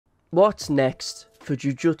What's next for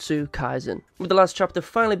Jujutsu Kaisen? With the last chapter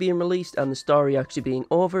finally being released and the story actually being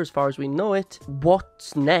over as far as we know it,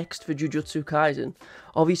 what's next for Jujutsu Kaisen?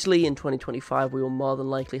 Obviously in 2025 we will more than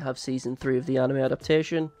likely have season 3 of the anime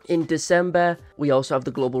adaptation. In December we also have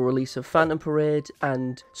the global release of Phantom Parade,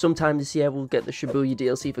 and sometime this year we'll get the Shibuya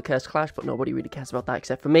DLC for Curse Clash, but nobody really cares about that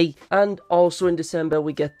except for me. And also in December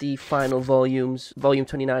we get the final volumes, volume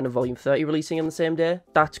 29 and volume 30 releasing on the same day.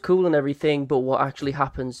 That's cool and everything, but what actually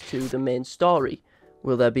happens to the main story?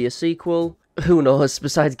 Will there be a sequel? Who knows,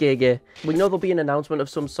 besides Gege. We know there'll be an announcement of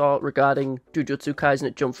some sort regarding Jujutsu Kaisen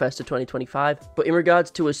at Jump Fest of 2025, but in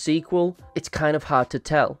regards to a sequel, it's kind of hard to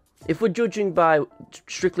tell. If we're judging by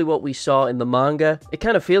strictly what we saw in the manga, it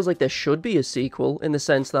kind of feels like there should be a sequel, in the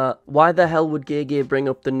sense that why the hell would Gege bring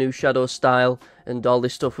up the new Shadow style and all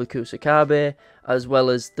this stuff with Kusakabe, as well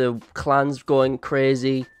as the clans going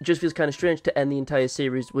crazy? It just feels kind of strange to end the entire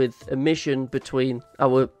series with a mission between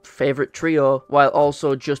our favourite trio, while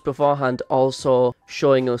also just beforehand also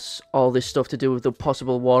showing us all this stuff to do with the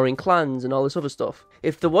possible warring clans and all this other stuff.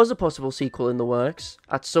 If there was a possible sequel in the works,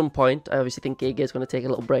 at some point, I obviously think Gege is going to take a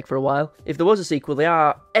little break for a while. If there was a sequel, there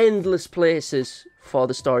are endless places for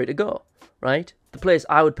the story to go, right? The place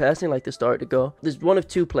I would personally like the story to go, there's one of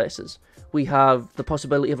two places. We have the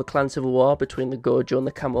possibility of a clan civil war between the Gojo and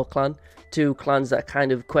the Kamo clan, two clans that are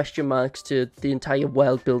kind of question marks to the entire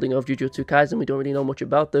world building of Jujutsu Kaisen. We don't really know much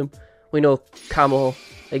about them. We know Kamo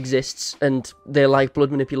exists and they like blood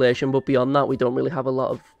manipulation, but beyond that we don't really have a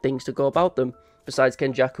lot of things to go about them. Besides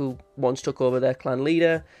Kenjaku once took over their clan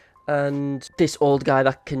leader, and this old guy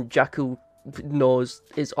that Kenjaku knows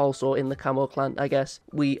is also in the Kamo clan, I guess.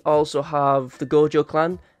 We also have the Gojo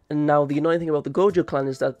clan, and now the annoying thing about the Gojo clan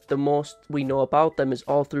is that the most we know about them is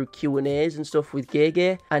all through Q&As and stuff with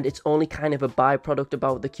Gege, and it's only kind of a byproduct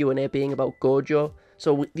about the Q&A being about Gojo.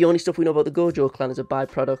 So the only stuff we know about the Gojo clan is a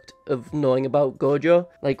byproduct of knowing about Gojo.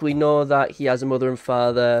 Like, we know that he has a mother and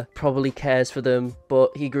father, probably cares for them,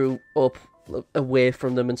 but he grew up away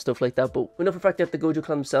from them and stuff like that. But we know for a fact that the Gojo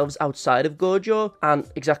clan themselves, outside of Gojo,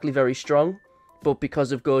 aren't exactly very strong, but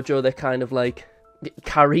because of Gojo they're kind of like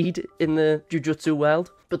carried in the Jujutsu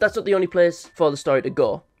world. But that's not the only place for the story to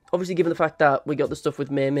go. Obviously, given the fact that we got the stuff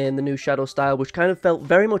with Mei Mei and the new Shadow style, which kind of felt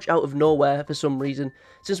very much out of nowhere for some reason.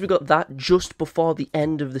 Since we got that just before the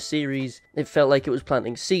end of the series, it felt like it was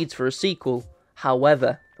planting seeds for a sequel.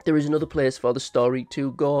 However, there is another place for the story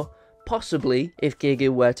to go, possibly if Gege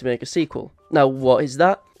were to make a sequel. Now, what is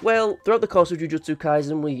that? Well, throughout the course of Jujutsu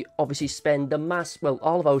Kaisen, we obviously spend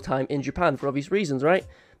all of our time in Japan for obvious reasons, right?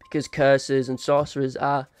 Because curses and sorcerers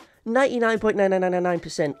are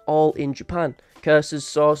 99.9999% all in Japan. Curses,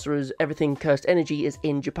 sorcerers, everything cursed energy is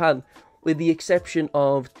in Japan, with the exception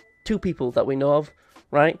of two people that we know of,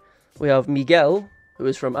 right? We have Miguel, who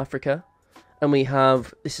is from Africa, and we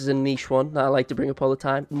have, this is a niche one that I like to bring up all the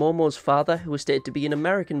time, Momo's father, who was stated to be an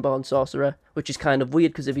American-born sorcerer, which is kind of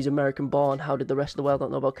weird, because if he's American-born, how did the rest of the world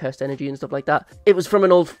not know about cursed energy and stuff like that? It was from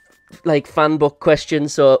an old, like, fan book question,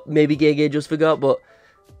 so maybe Gege just forgot, but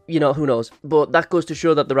you know, who knows. But that goes to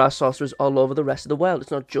show that there are sorcerers all over the rest of the world.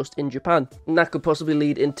 It's not just in Japan. And that could possibly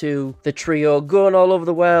lead into the trio going all over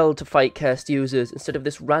the world to fight cursed users instead of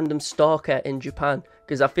this random stalker in Japan.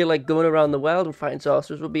 Because I feel like going around the world and fighting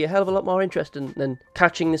sorcerers would be a hell of a lot more interesting than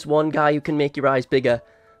catching this one guy who can make your eyes bigger.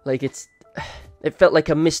 Like, it felt like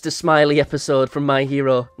a Mr. Smiley episode from My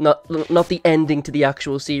Hero. Not the ending to the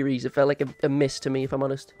actual series. It felt like a miss to me, if I'm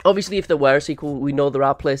honest. Obviously, if there were a sequel, we know there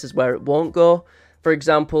are places where it won't go. For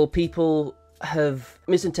example, people have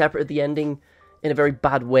misinterpreted the ending in a very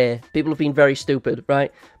bad way. People have been very stupid,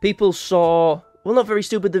 right? People saw, well, not very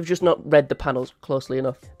stupid, they've just not read the panels closely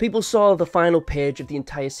enough. People saw the final page of the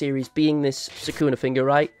entire series being this Sukuna finger,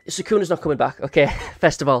 right? Sukuna's not coming back, okay?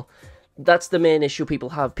 First of all, that's the main issue people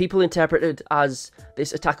have. People interpret it as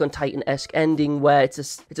this Attack on Titan-esque ending where it's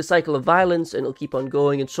a cycle of violence and it'll keep on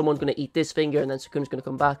going and someone's going to eat this finger and then Sukuna's going to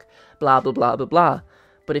come back, blah, blah, blah, blah, blah.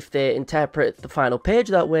 But if they interpret the final page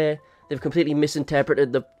that way, they've completely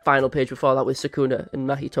misinterpreted the final page before that with Sukuna and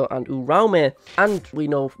Mahito and Uraume. And we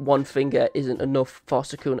know one finger isn't enough for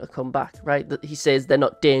Sukuna to come back, right? He says they're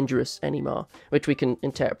not dangerous anymore, which we can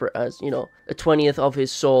interpret as, you know, a 20th of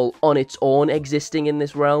his soul on its own existing in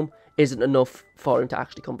this realm isn't enough for him to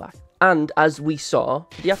actually come back. And as we saw,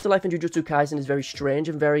 the afterlife in Jujutsu Kaisen is very strange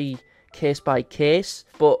and very case by case,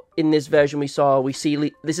 but in this version we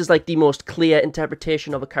see this is like the most clear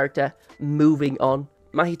interpretation of a character moving on.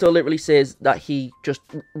 Mahito literally says that he just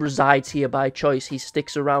resides here by choice. He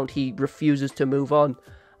sticks around, he refuses to move on,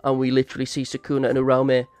 and we literally see Sukuna and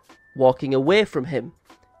Uraume walking away from him.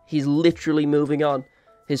 He's literally moving on.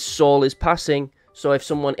 His soul is passing, So if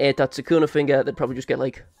someone ate that Sukuna finger, they'd probably just get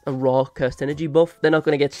like a raw cursed energy buff. They're not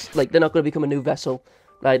going to get, like, they're not going to become a new vessel,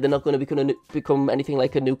 right? They're not going to become anything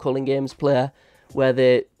like a new Culling Games player where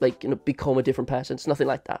they, like, you know, become a different person. It's nothing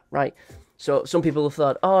like that, right? So some people have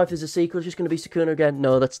thought, oh, if there's a sequel, it's just going to be Sukuna again.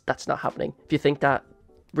 No, that's not happening. If you think that,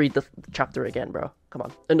 read the chapter again, bro. Come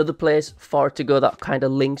on. Another place for it to go that kind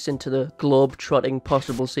of links into the globe-trotting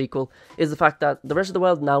possible sequel is the fact that the rest of the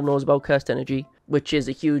world now knows about cursed energy, which is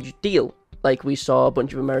a huge deal. Like, we saw a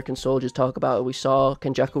bunch of American soldiers talk about it. We saw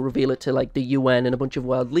Kenjaku reveal it to, like, the UN and a bunch of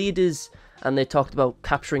world leaders. And they talked about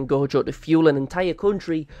capturing Gojo to fuel an entire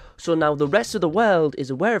country. So now the rest of the world is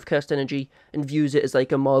aware of cursed energy and views it as,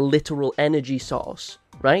 like, a more literal energy source,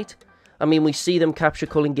 right? I mean, we see them capture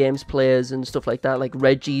Culling Games players and stuff like that, like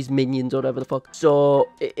Reggie's minions or whatever the fuck. So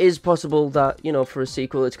it is possible that, you know, for a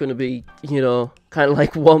sequel, it's going to be, you know, kind of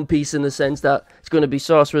like One Piece in the sense that it's going to be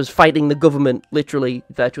sorcerers fighting the government, literally,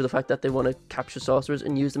 virtue of the fact that they want to capture sorcerers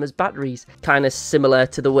and use them as batteries. Kind of similar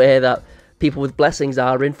to the way that people with blessings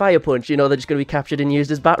are in Fire Punch. You know, they're just going to be captured and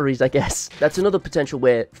used as batteries, I guess. That's another potential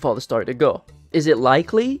way for the story to go. Is it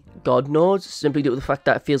likely? God knows, simply due to the fact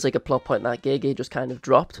that it feels like a plot point that Gege just kind of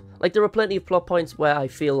dropped. Like, there are plenty of plot points where I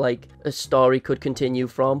feel like a story could continue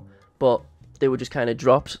from, but they were just kind of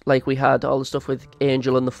dropped. Like, we had all the stuff with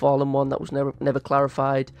Angel and the Fallen One that was never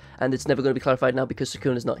clarified, and it's never going to be clarified now because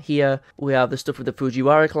Sukuna's not here. We have the stuff with the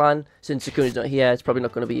Fujiwara clan. Since Sukuna's not here, it's probably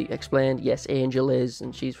not going to be explained. Yes, Angel is,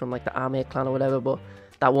 and she's from, like, the Ame clan or whatever, but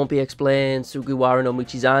that won't be explained. Sugawara no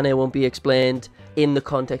Michizane won't be explained in the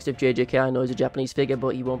context of JJK. I know he's a Japanese figure, but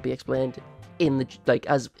he won't be explained in the, like,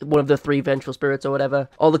 as one of the 3 vengeful spirits or whatever.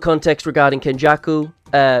 All the context regarding Kenjaku.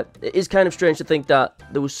 It is kind of strange to think that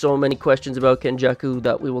there was so many questions about Kenjaku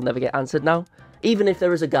that we will never get answered now. Even if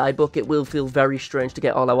there is a guidebook, it will feel very strange to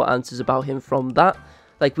get all our answers about him from that.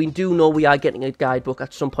 Like, we do know we are getting a guidebook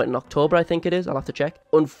at some point in October, I think it is. I'll have to check.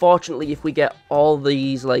 Unfortunately, if we get all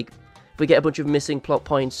these, like, if we get a bunch of missing plot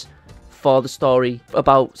points for the story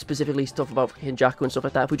about specifically stuff about Kenjaku and stuff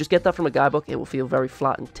like that, if we just get that from a guidebook, it will feel very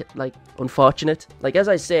flat and like unfortunate. Like, as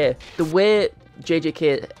I say, the way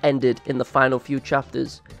JJK ended in the final few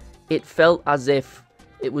chapters, it felt as if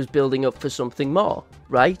it was building up for something more,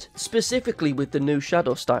 right? Specifically with the new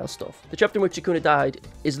Shadow style stuff. The chapter in which Sukuna died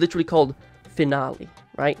is literally called Finale,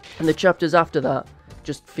 right? And the chapters after that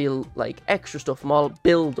just feel like extra stuff, more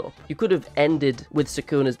build up. You could have ended with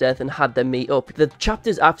Sukuna's death and had them meet up. The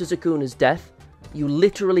chapters after Sukuna's death, you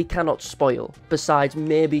literally cannot spoil, besides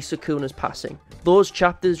maybe Sukuna's passing. Those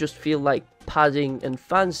chapters just feel like padding and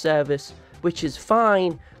fan service, which is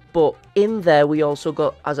fine, but in there we also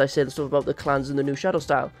got, as I said, the stuff about the clans and the new Shadow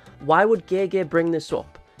style. Why would Gege bring this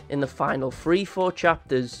up in the final 3-4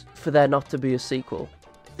 chapters for there not to be a sequel?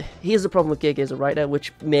 Here's the problem with Gege as a writer,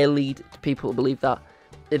 which may lead people to believe that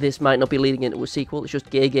this might not be leading into a sequel. It's just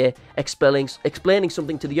Gege explaining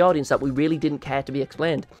something to the audience that we really didn't care to be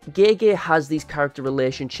explained. Gege has these character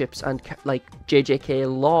relationships and like JJK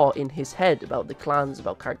lore in his head about the clans,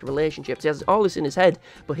 about character relationships. He has all this in his head,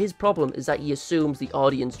 but his problem is that he assumes the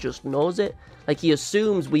audience just knows it. Like, he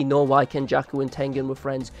assumes we know why Kenjaku and Tengen were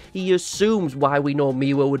friends. He assumes why we know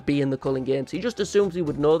Miwa would be in the Culling Games. He just assumes we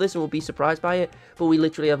would know this and would be surprised by it, but we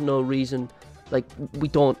literally have no reason. Like, we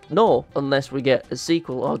don't know unless we get a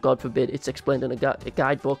sequel, or God forbid, it's explained in a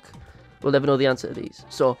guidebook. We'll never know the answer to these.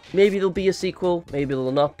 So, maybe there'll be a sequel, maybe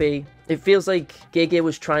there'll not be. It feels like Gege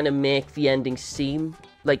was trying to make the ending seem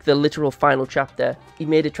like the literal final chapter. He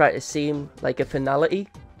made it try to seem like a finality.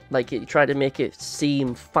 Like, he tried to make it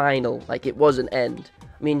seem final, like it was an end.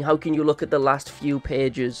 I mean, how can you look at the last few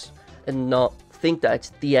pages and not think that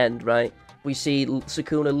it's the end, right? We see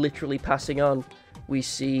Sukuna literally passing on. We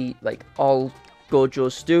see, like, all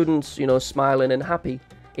Gojo's students, you know, smiling and happy.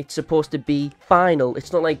 It's supposed to be final.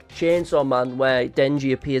 It's not like Chainsaw Man where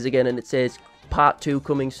Denji appears again and it says part 2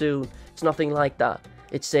 coming soon. It's nothing like that.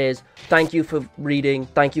 It says, thank you for reading,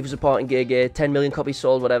 thank you for supporting Gege, 10 million copies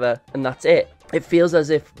sold, whatever, and that's it. It feels as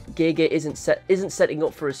if Gege isn't setting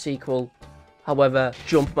up for a sequel. However,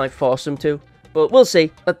 Jump might force him to. But we'll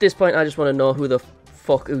see. At this point, I just want to know who the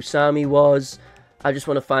fuck Usami was. I just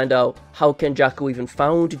want to find out how Kenjaku even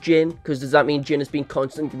found Jin, because does that mean Jin has been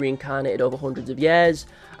constantly reincarnated over hundreds of years?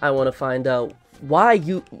 I want to find out why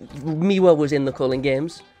Miwa was in the Culling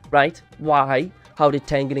Games, right? Why? How did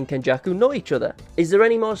Tengen and Kenjaku know each other? Is there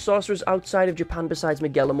any more sorcerers outside of Japan besides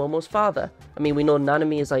Miguel and Momo's father? I mean, we know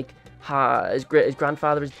Nanami is like, his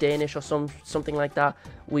grandfather is Danish or something like that.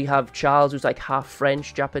 We have Charles, who's like half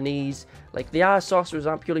French, Japanese. Like, they are sorcerers,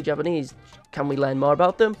 aren't purely Japanese. Can we learn more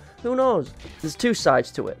about them? Who knows? There's two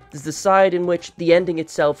sides to it. There's the side in which the ending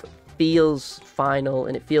itself feels final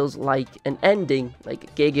and it feels like an ending.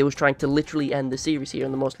 Like Gege was trying to literally end the series here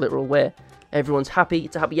in the most literal way. Everyone's happy,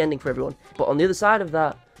 it's a happy ending for everyone. But on the other side of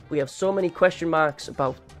that, we have so many question marks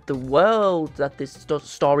about the world that this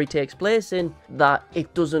story takes place in that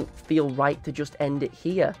it doesn't feel right to just end it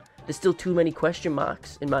here. There's still too many question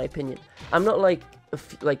marks, in my opinion. I'm not like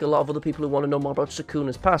a lot of other people who want to know more about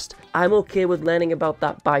Sukuna's past. I'm okay with learning about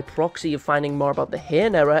that by proxy of finding more about the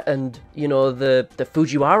Heian era and, you know, the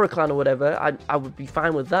Fujiwara clan or whatever. I would be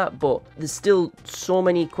fine with that, but there's still so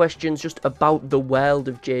many questions just about the world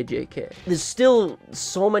of JJK. There's still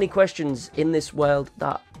so many questions in this world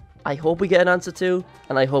that I hope we get an answer to,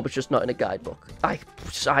 and I hope it's just not in a guidebook. I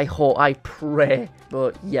pray.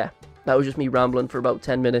 But yeah, that was just me rambling for about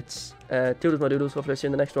 10 minutes. Toodles my doodles, hopefully I'll see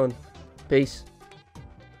you in the next one. Peace.